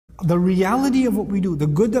the reality of what we do, the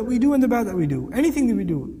good that we do and the bad that we do, anything that we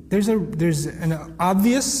do, there's an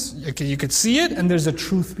obvious, you could see it, and there's a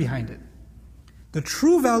truth behind it. The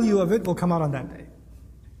true value of it will come out on that day.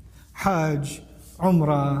 Hajj,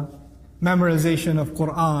 Umrah, memorization of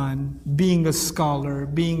Quran, being a scholar,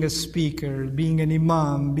 being a speaker, being an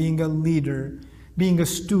imam, being a leader, being a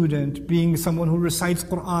student, being someone who recites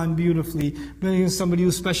Quran beautifully, being somebody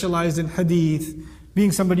who specialized in hadith,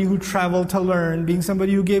 being somebody who traveled to learn, being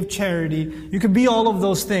somebody who gave charity. You could be all of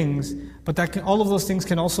those things, but all of those things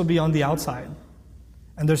can also be on the outside.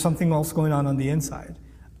 And there's something else going on the inside.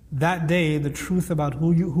 That day, the truth about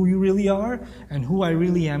who you really are and who I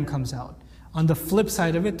really am comes out. On the flip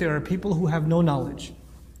side of it, there are people who have no knowledge.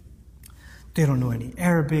 They don't know any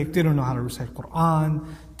Arabic, they don't know how to recite Quran,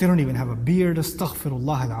 they don't even have a beard,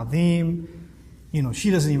 astaghfirullah al-azim. You know,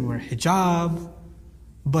 she doesn't even wear hijab,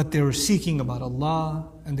 but they were seeking about Allah,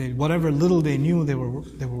 and whatever little they knew they were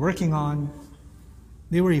working on.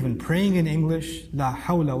 They were even praying in English, la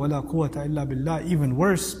hawla wa la quwwata illa billah, even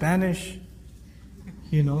worse, Spanish,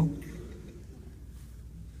 you know.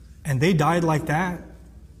 And they died like that.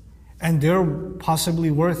 And they're possibly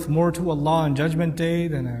worth more to Allah on Judgment Day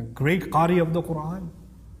than a great Qari of the Quran.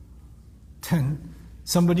 Than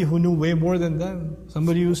somebody who knew way more than them.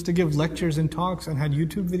 Somebody who used to give lectures and talks and had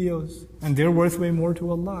YouTube videos. And they're worth way more to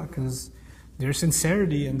Allah because their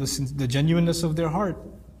sincerity and the genuineness of their heart.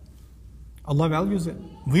 Allah values it.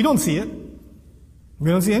 We don't see it. We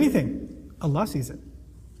don't see anything. Allah sees it.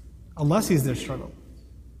 Allah sees their struggle.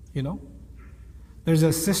 You know? There's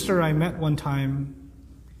a sister I met one time.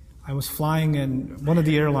 I was flying in one of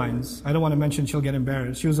the airlines. I don't want to mention, she'll get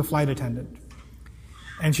embarrassed. She was a flight attendant.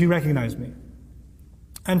 And she recognized me.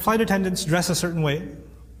 And flight attendants dress a certain way,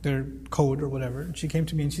 their code or whatever. And she came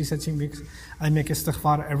to me and she said, I make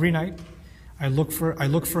istighfar every night. I look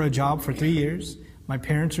for a job for 3 years. My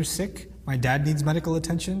parents are sick. My dad needs medical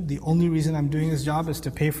attention. The only reason I'm doing this job is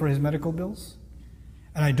to pay for his medical bills.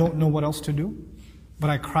 And I don't know what else to do. But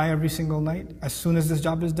I cry every single night. As soon as this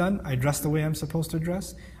job is done, I dress the way I'm supposed to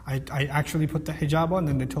dress. I actually put the hijab on,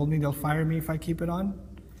 and they told me they'll fire me if I keep it on.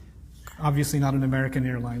 Obviously not an American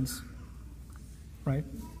Airlines, right?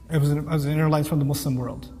 It was an airlines from the Muslim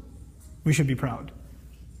world. We should be proud,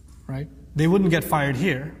 right? They wouldn't get fired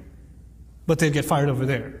here, but they'd get fired over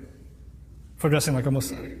there for dressing like a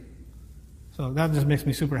Muslim. So that just makes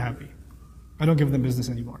me super happy. I don't give them business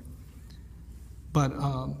anymore. But,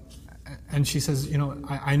 and she says, you know,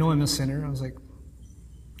 I know I'm a sinner. I was like,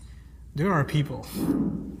 there are people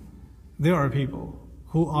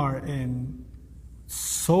who are in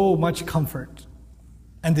so much comfort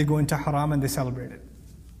and they go into haram and they celebrate it.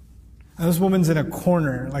 And this woman's in a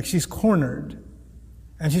corner, like she's cornered,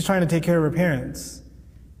 and she's trying to take care of her parents.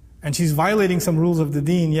 And she's violating some rules of the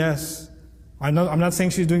deen, yes. I'm not saying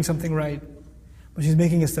she's doing something right, but she's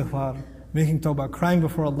making istighfar, making tawbah, crying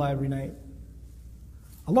before Allah every night.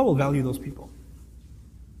 Allah will value those people.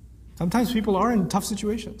 Sometimes people are in tough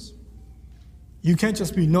situations. You can't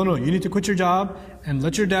just be, no, you need to quit your job and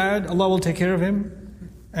let your dad, Allah will take care of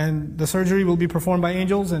him, and the surgery will be performed by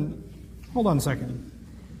angels, and hold on a second.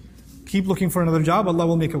 Keep looking for another job, Allah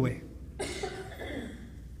will make a way.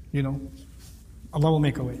 You know, Allah will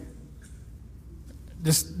make a way.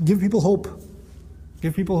 Just give people hope.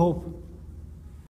 Give people hope.